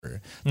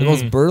The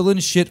most Berlin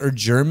shit are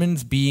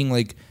Germans being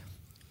like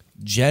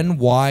Gen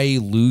Y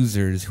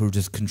losers who are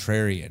just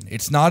contrarian.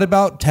 It's not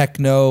about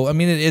techno. I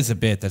mean, it is a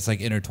bit that's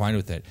like intertwined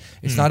with it.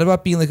 It's not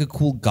about being like a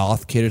cool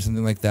goth kid or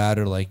something like that,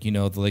 or like, you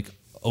know, the like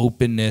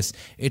openness.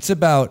 It's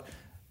about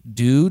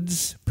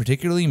dudes,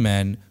 particularly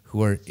men,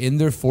 who are in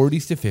their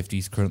 40s to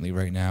 50s currently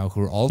right now,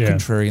 who are all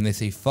contrarian. They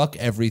say fuck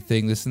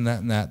everything, this and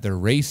that and that. They're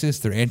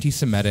racist. They're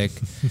anti-Semitic.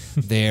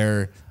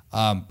 They're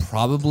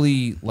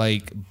probably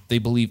like they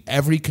believe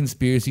every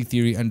conspiracy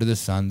theory under the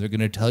sun. They're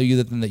gonna tell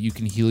you that you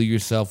can heal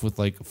yourself with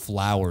like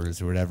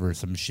flowers or whatever,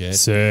 some shit.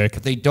 Sick.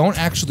 But they don't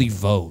actually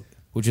vote,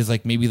 which is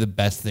like maybe the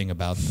best thing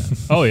about them.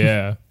 Oh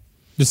yeah,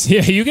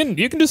 you can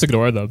just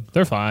ignore them.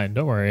 They're fine.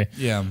 Don't worry.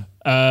 Yeah.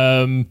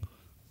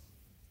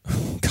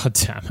 God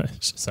damn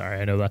it! Sorry,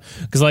 I know that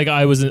because like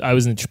I was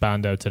in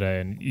Spandau today,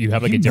 and you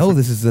have like a different. No,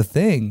 this is the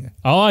thing.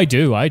 Oh, I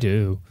do.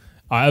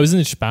 I was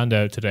in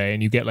Spandau today,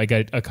 and you get like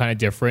a kind of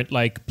different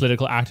like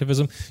political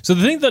activism. So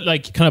the thing that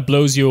like kind of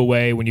blows you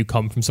away when you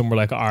come from somewhere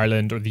like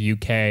Ireland or the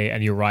UK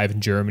and you arrive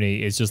in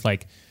Germany is just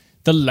like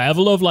the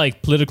level of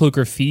like political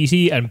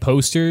graffiti and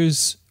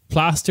posters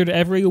plastered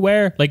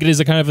everywhere. Like it is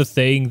a kind of a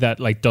thing that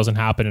like doesn't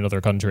happen in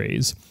other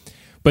countries.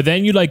 But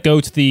then you like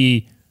go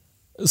to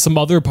some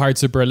other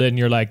parts of Berlin,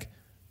 you're like,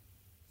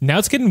 now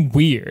it's getting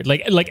weird.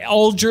 Like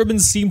all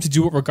Germans seem to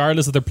do it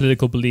regardless of their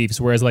political beliefs.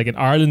 Whereas like in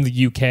Ireland,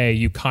 the UK,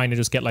 you kind of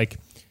just get like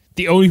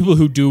the only people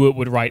who do it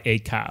would write a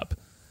cab.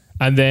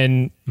 And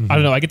then, I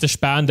don't know, I get to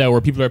Spandau where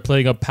people are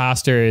putting up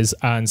posters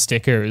and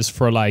stickers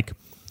for like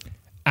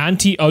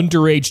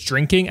anti-underage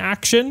drinking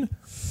action.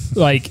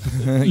 Like,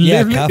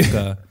 yeah,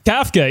 Kafka.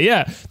 Kafka,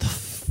 yeah.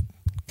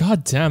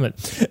 God damn it.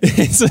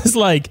 It's just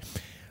like,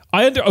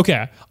 I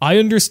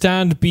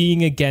understand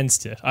being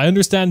against it. I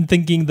understand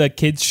thinking that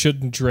kids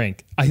shouldn't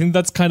drink. I think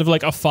that's kind of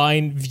like a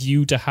fine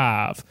view to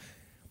have.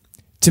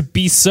 To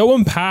be so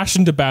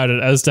impassioned about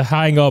it as to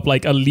hang up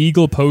like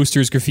illegal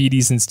posters,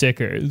 graffitis, and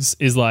stickers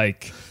is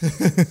like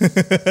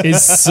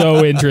is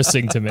so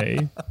interesting to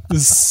me.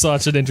 This is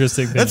such an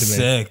interesting thing to me. That's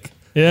sick.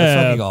 Yeah.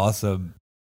 That's fucking awesome.